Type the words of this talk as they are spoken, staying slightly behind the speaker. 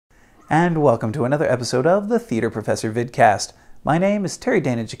and welcome to another episode of the Theatre Professor Vidcast. My name is Terry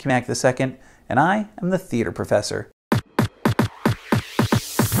Dana Jakimak II, and I am the Theatre Professor.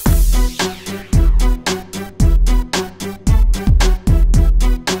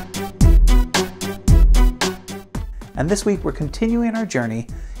 And this week we're continuing our journey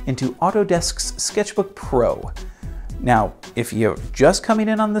into Autodesk's Sketchbook Pro. Now, if you're just coming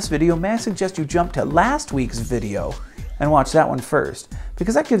in on this video, may I suggest you jump to last week's video and watch that one first,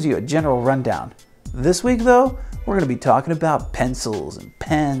 because that gives you a general rundown. This week though, we're going to be talking about pencils and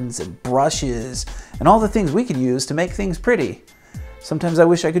pens and brushes and all the things we can use to make things pretty. Sometimes I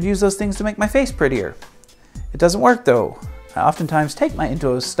wish I could use those things to make my face prettier. It doesn't work though. I oftentimes take my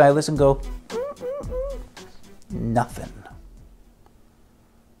Into stylus and go, nothing.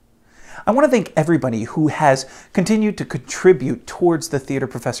 I want to thank everybody who has continued to contribute towards the Theatre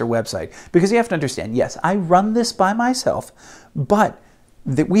Professor website, because you have to understand, yes, I run this by myself, but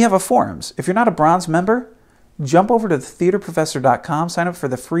we have a forums. If you're not a bronze member, jump over to theatreprofessor.com, sign up for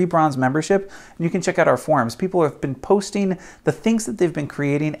the free bronze membership, and you can check out our forums. People have been posting the things that they've been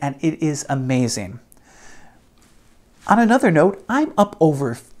creating, and it is amazing. On another note, I'm up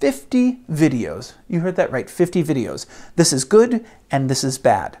over 50 videos. You heard that right, 50 videos. This is good and this is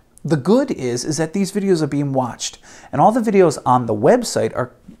bad. The good is that these videos are being watched, and all the videos on the website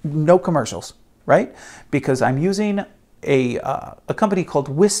are no commercials, right? Because I'm using a company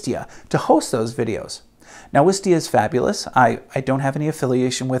called Wistia to host those videos. Now, Wistia is fabulous. I don't have any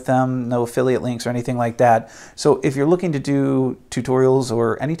affiliation with them, no affiliate links or anything like that. So if you're looking to do tutorials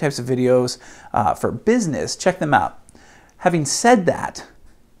or any types of videos for business, check them out. Having said that,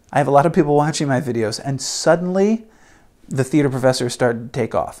 I have a lot of people watching my videos, and suddenly the Theatre Professor started to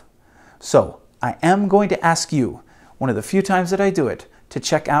take off. So I am going to ask you, one of the few times that I do it, to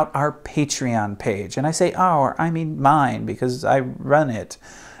check out our Patreon page. And I say our, I mean mine, because I run it.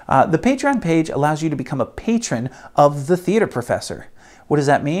 The Patreon page allows you to become a patron of the Theatre Professor. What does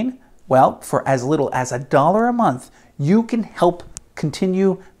that mean? Well, for as little as $1 a month, you can help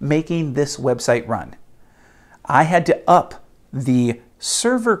continue making this website run. I had to up the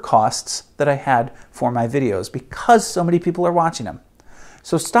server costs that I had for my videos because so many people are watching them.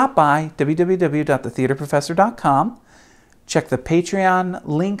 So stop by www.thetheatreprofessor.com, check the Patreon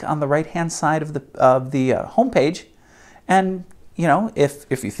link on the right-hand side of the homepage, and you know,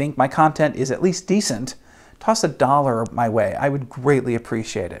 if you think my content is at least decent, toss $1 my way. I would greatly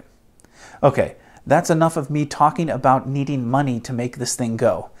appreciate it. Okay, that's enough of me talking about needing money to make this thing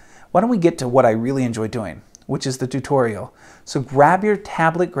go. Why don't we get to what I really enjoy doing, which is the tutorial. So grab your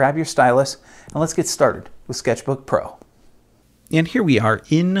tablet, grab your stylus, and let's get started with Sketchbook Pro. And here we are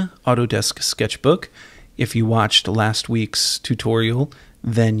in Autodesk Sketchbook. If you watched last week's tutorial,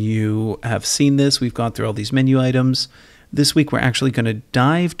 then you have seen this. We've gone through all these menu items. This week we're actually going to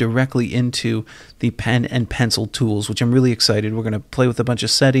dive directly into the pen and pencil tools, which I'm really excited. We're going to play with a bunch of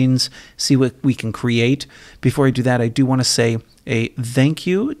settings, see what we can create. Before I do that, I do want to say a thank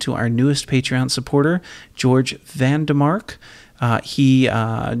you to our newest Patreon supporter, George Vandemark. He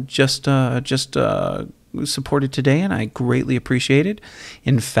just supported today, and I greatly appreciate it.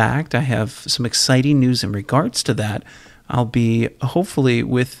 In fact, I have some exciting news in regards to that. I'll be, hopefully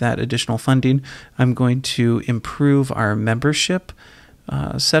with that additional funding, I'm going to improve our membership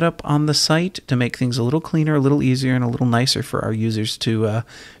setup on the site to make things a little cleaner, a little easier, and a little nicer for our users to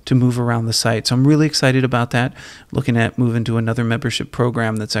move around the site. So I'm really excited about that, looking at moving to another membership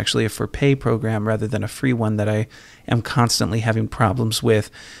program that's actually a for-pay program rather than a free one that I am constantly having problems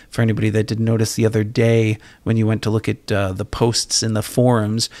with. For anybody that didn't notice the other day, when you went to look at the posts in the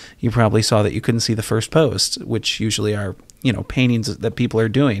forums, you probably saw that you couldn't see the first posts, which usually are, you know, paintings that people are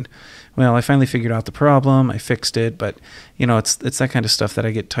doing. Well, I finally figured out the problem. I fixed it, but you know, it's that kind of stuff that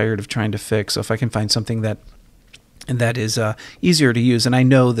I get tired of trying to fix. So if I can find something that is easier to use, and I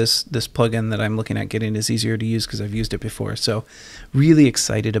know this plugin that I'm looking at getting is easier to use because I've used it before. So really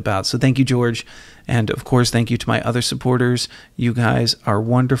excited about. So thank you, George, and of course thank you to my other supporters. You guys are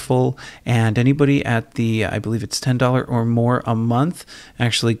wonderful, and anybody at the, I believe it's $10 or more a month,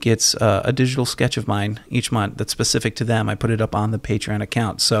 actually gets a digital sketch of mine each month that's specific to them. I put it up on the Patreon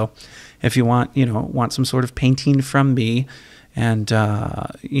account. So if you want some sort of painting from me, and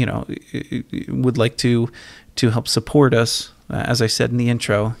would like to help support us, as I said in the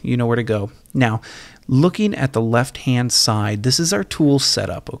intro, you know where to go. Now, looking at the left-hand side, this is our tool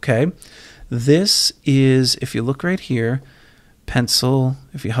setup, okay? This is, if you look right here, pencil.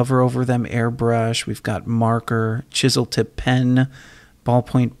 If you hover over them, airbrush. We've got marker, chisel tip pen,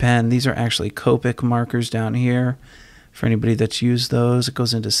 ballpoint pen. These are actually Copic markers down here. For anybody that's used those, it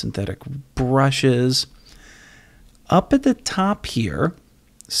goes into synthetic brushes. Up at the top here,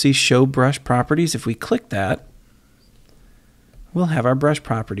 see show brush properties. If we click that, we'll have our brush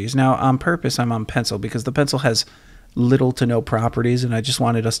properties. Now, on purpose, I'm on pencil because the pencil has little to no properties, and I just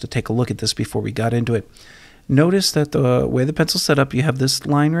wanted us to take a look at this before we got into it. Notice that the way the pencil's set up, you have this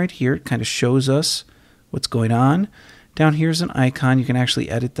line right here. It kind of shows us what's going on. Down here is an icon. You can actually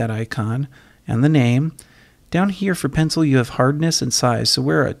edit that icon and the name. Down here for pencil, you have hardness and size. So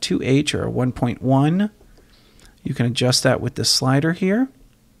we're a 2H or a 1.1. You can adjust that with this slider here.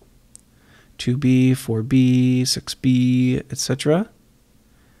 2B, 4B, 6B, etc.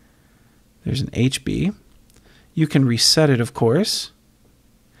 There's an HB. You can reset it, of course.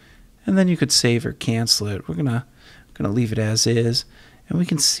 And then you could save or cancel it. We're gonna leave it as is. And we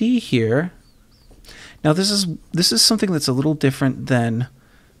can see here. Now this is something that's a little different than,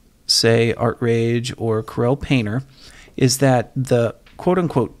 say, Art Rage or Corel Painter, is that the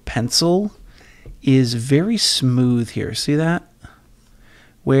quote-unquote pencil is very smooth here. See that?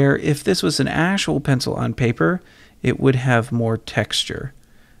 Where if this was an actual pencil on paper, it would have more texture.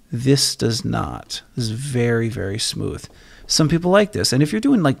 This does not. This is very, very smooth. Some people like this. And if you're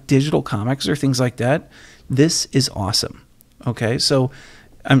doing like digital comics or things like that, this is awesome. Okay, so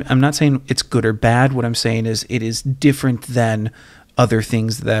I'm not saying it's good or bad. What I'm saying is it is different than other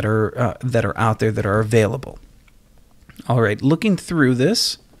things that are out there that are available. All right, looking through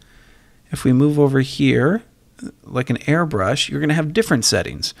this, if we move over here, like an airbrush, you're going to have different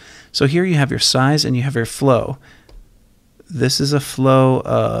settings. So here you have your size and you have your flow. This is a flow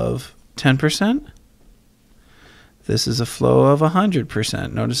of 10%. This is a flow of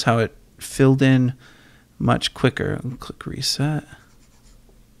 100%. Notice how it filled in much quicker. Click reset.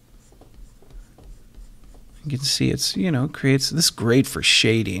 You can see it's, creates this is great for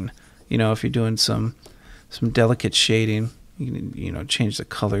shading. If you're doing some delicate shading, you can, change the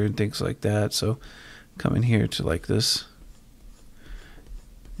color and things like that. So come in here to like this.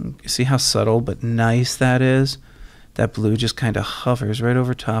 See how subtle but nice that is? That blue just kind of hovers right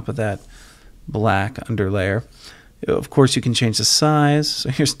over top of that black underlayer. Of course, you can change the size. So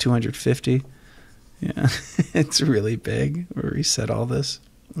here's 250. Yeah, it's really big. We'll reset all this.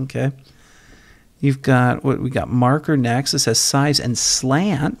 Okay. You've got what we got marker next. It says size and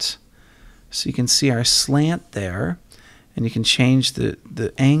slant. So you can see our slant there. And you can change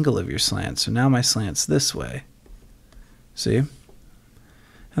the angle of your slant. So now my slant's this way. See? And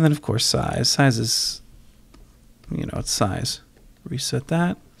then, of course, size. Size is, it's size. Reset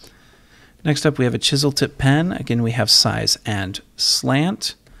that. Next up, we have a Chisel Tip Pen. Again, we have size and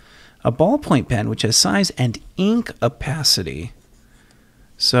slant. A Ballpoint Pen, which has size and ink opacity.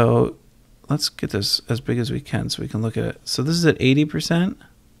 So let's get this as big as we can so we can look at it. So this is at 80%.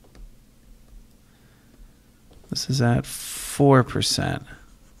 This is at 4%.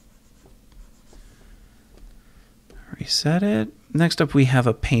 Reset it. Next up, we have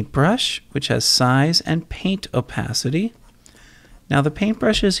a paintbrush, which has size and paint opacity. Now, the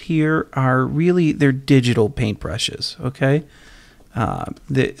paintbrushes here are really, they're digital paintbrushes, okay?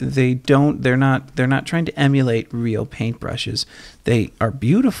 They're not trying to emulate real paintbrushes. They are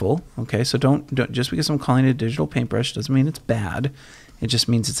beautiful, okay? So don't just because I'm calling it a digital paintbrush doesn't mean it's bad. It just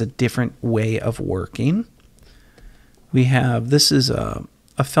means it's a different way of working. We have, this is a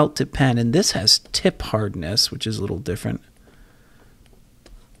felt tip pen, and this has tip hardness, which is a little different.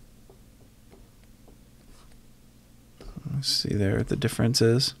 Let's see there, the difference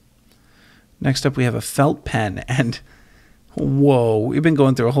is. Next up, we have a felt pen, and whoa, we've been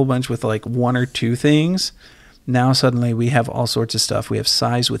going through a whole bunch with like one or two things. Now suddenly we have all sorts of stuff. We have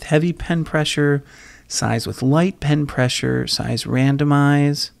size with heavy pen pressure, size with light pen pressure, size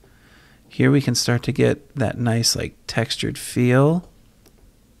randomize. Here we can start to get that nice like textured feel.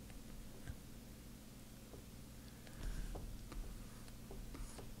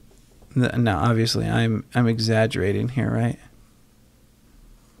 Now obviously I'm exaggerating here, right?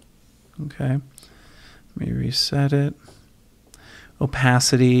 Okay. Let me reset it.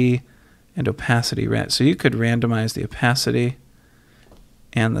 Opacity and opacity. So you could randomize the opacity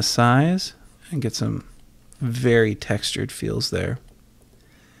and the size and get some very textured feels there.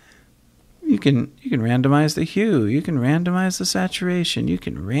 You can randomize the hue. You can randomize the saturation. You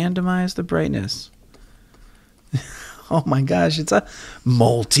can randomize the brightness. Oh my gosh, it's a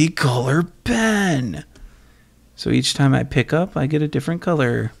multicolor pen. So each time I pick up, I get a different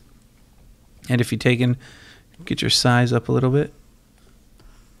color. And if you get your size up a little bit,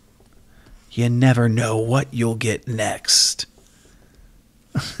 you never know what you'll get next.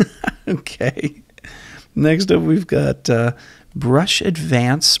 Okay. Next up, we've got brush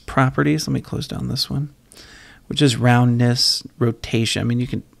advance properties. Let me close down this one, which is roundness, rotation. I mean, you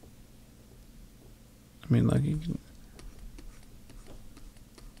can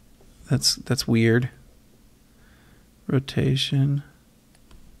That's weird. Rotation.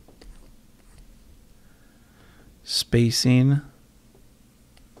 Spacing.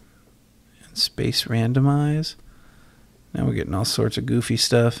 And space randomize. Now we're getting all sorts of goofy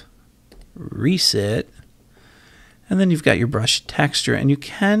stuff. Reset. And then you've got your brush texture, and you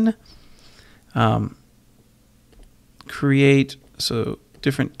can create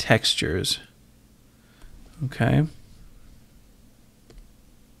different textures. Okay.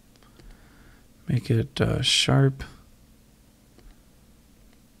 Make it sharp.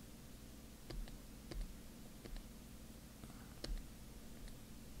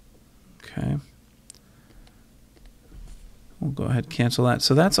 Okay. We'll go ahead and cancel that.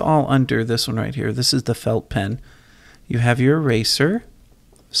 So that's all under this one right here. This is the felt pen. You have your eraser,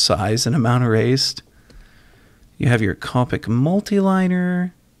 size and amount erased. You have your Copic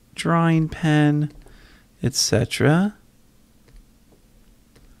multiliner, drawing pen, etc.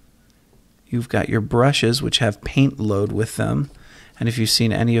 You've got your brushes, which have paint load with them. And if you've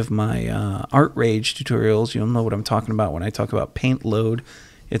seen any of my Art Rage tutorials, you'll know what I'm talking about when I talk about paint load.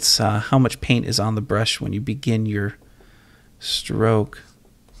 It's how much paint is on the brush when you begin your stroke.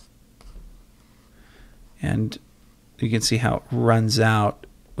 And you can see how it runs out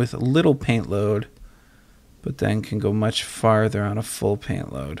with a little paint load, but then can go much farther on a full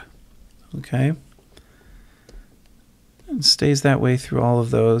paint load. Okay? And stays that way through all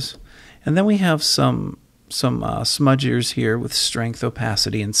of those. And then we have some smudgers here with strength,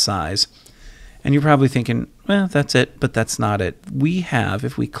 opacity, and size. And you're probably thinking, well, that's it, but that's not it. We have,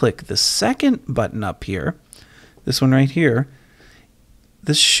 if we click the second button up here, this one right here,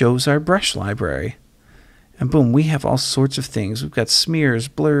 this shows our brush library. And boom, we have all sorts of things. We've got smears,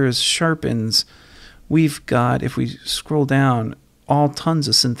 blurs, sharpens. We've got, if we scroll down, all tons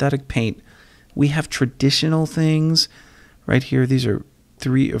of synthetic paint. We have traditional things right here. These are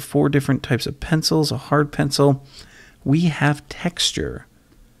 3 or 4 different types of pencils, a hard pencil. We have texture.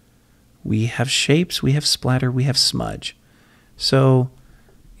 We have shapes, we have splatter, we have smudge. So,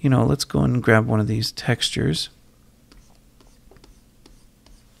 you know, let's go and grab one of these textures.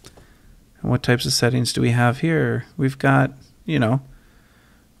 And what types of settings do we have here? We've got, you know,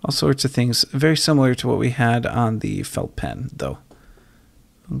 all sorts of things. Very similar to what we had on the felt pen, though.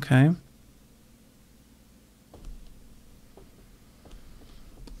 Okay.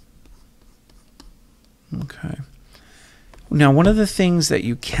 Okay. Now, one of the things that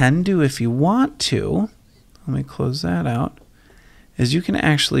you can do if you want to, let me close that out, is you can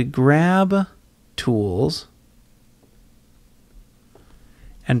actually grab tools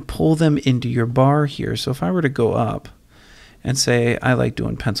and pull them into your bar here. So if I were to go up and say, I like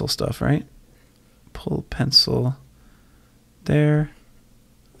doing pencil stuff, right? Pull pencil there,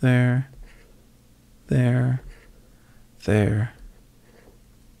 there, there, there,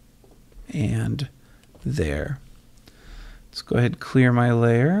 and there. Let's go ahead and clear my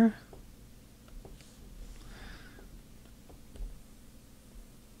layer.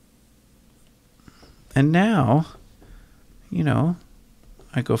 And now, you know,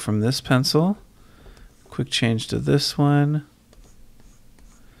 I go from this pencil, quick change to this one,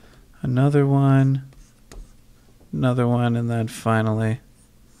 another one, and then finally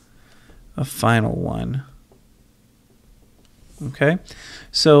a final one. Okay,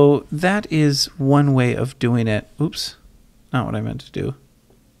 so that is one way of doing it. Oops. Not what I meant to do.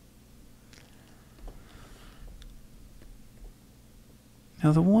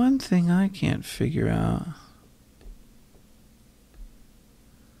 Now the one thing I can't figure out.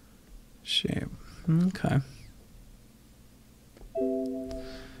 Shape. Okay.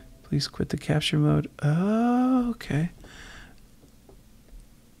 Please quit the capture mode. Oh, okay.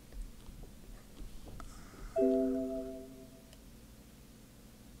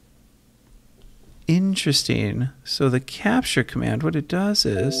 Interesting. So the capture command, what it does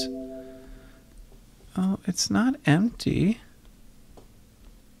is, oh, it's not empty.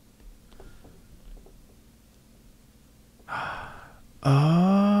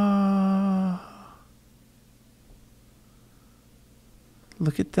 Oh,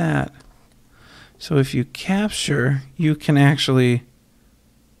 look at that. So if you capture, you can actually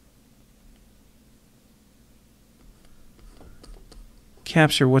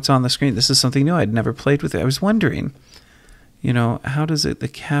capture what's on the screen. This is something new. I'd never played with it. I was wondering, you know, how does the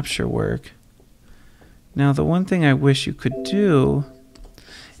capture work? Now, the one thing I wish you could do,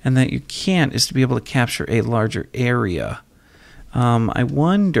 and that you can't, is to be able to capture a larger area. I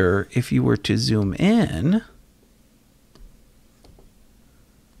wonder if you were to zoom in,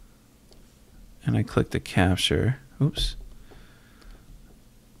 and I click the capture, oops,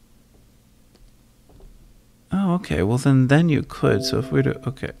 Oh, okay. Well, then you could. So if we were to,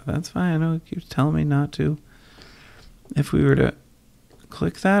 okay, that's fine. I know it keeps telling me not to. If we were to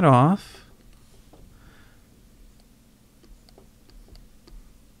click that off,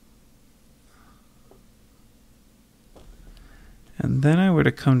 and then I were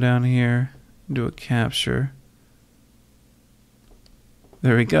to come down here and do a capture.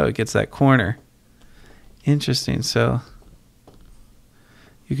 There we go. It gets that corner. Interesting. So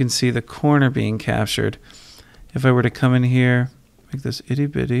you can see the corner being captured. If I were to come in here, make this itty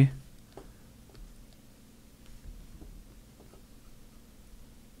bitty,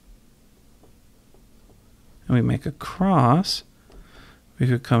 and we make a cross, we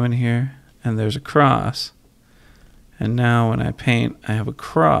could come in here and there's a cross. And now when I paint, I have a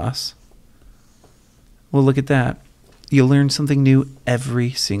cross. Well, look at that. You learn something new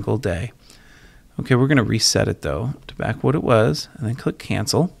every single day. Okay, we're going to reset it though to back what it was, and then click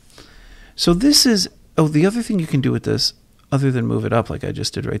cancel. So this is, oh, the other thing you can do with this, other than move it up like I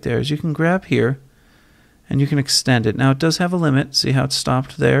just did right there, is you can grab here and you can extend it. Now it does have a limit. See how it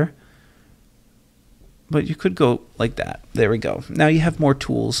stopped there? But you could go like that. There we go. Now you have more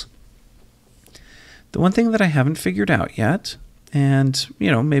tools. The one thing that I haven't figured out yet, and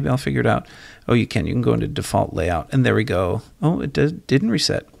maybe I'll figure it out. Oh, you can go into default layout, and there we go. Oh, it didn't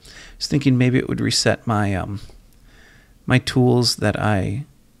reset. I was thinking maybe it would reset my my tools that I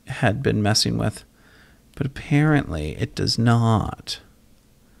had been messing with, but apparently it does not,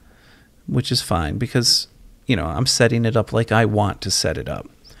 which is fine because I'm setting it up like I want to set it up.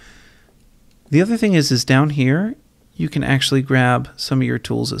 The other thing is down here you can actually grab some of your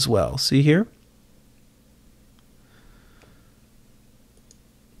tools as well. See here?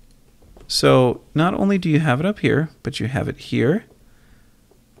 So not only do you have it up here, but you have it here.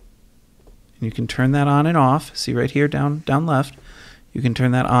 And you can turn that on and off. See right here down left. You can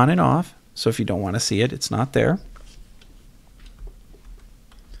turn that on and off. So if you don't want to see it, it's not there.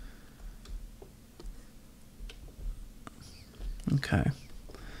 Okay.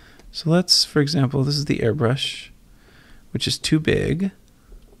 So let's, for example, this is the airbrush, which is too big.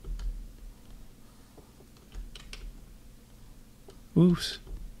 Oops.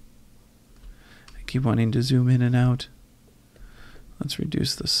 I keep wanting to zoom in and out. Let's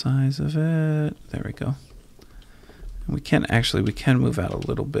reduce the size of it. There we go. And we can move out a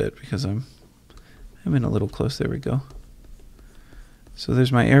little bit because I'm in a little close. There we go. So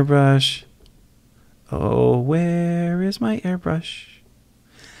there's my airbrush. Oh, where is my airbrush?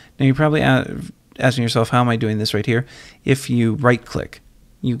 Now you're probably asking yourself, how am I doing this right here? If you right click,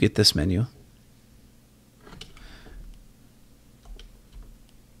 you get this menu.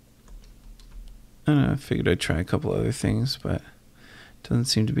 I figured I'd try a couple other things, but it doesn't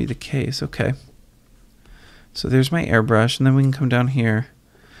seem to be the case. Okay. So there's my airbrush, and then we can come down here.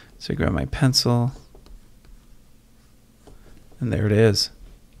 So I grab my pencil, and there it is.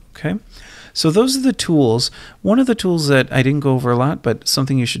 Okay. So those are the tools. One of the tools that I didn't go over a lot, but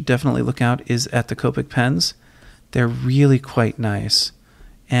something you should definitely look out is at the Copic Pens. They're really quite nice.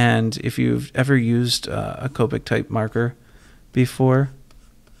 And if you've ever used a Copic type marker before,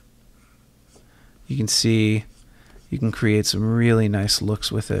 you can see you can create some really nice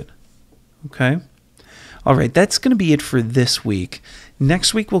looks with it. Okay? All right, that's going to be it for this week.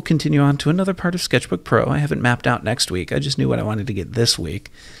 Next week, we'll continue on to another part of Sketchbook Pro. I haven't mapped out next week. I just knew what I wanted to get this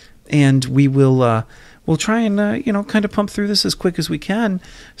week. And we will we'll try and kind of pump through this as quick as we can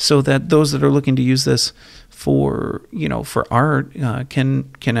so that those that are looking to use this for for art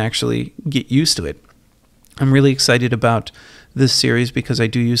can actually get used to it. I'm really excited about this series because I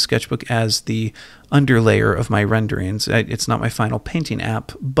do use Sketchbook as the underlayer of my renderings. It's not my final painting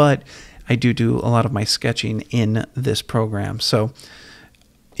app, but I do a lot of my sketching in this program. So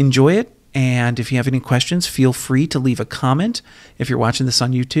enjoy it. And if you have any questions, feel free to leave a comment. If you're watching this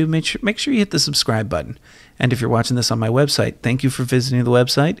on YouTube, make sure you hit the subscribe button. And if you're watching this on my website, thank you for visiting the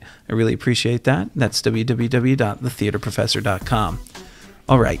website. I really appreciate that. That's www.thetheatreprofessor.com.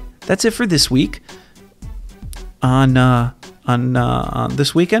 All right, that's it for this week. On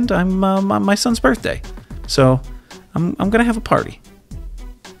this weekend, I'm my son's birthday, so I'm gonna have a party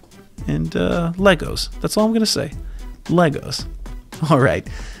and Legos. That's all I'm gonna say. Legos. All right.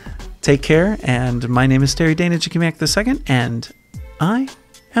 Take care, and my name is Terry Dana Jackimack II, and I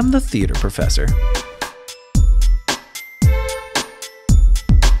am the Theatre Professor.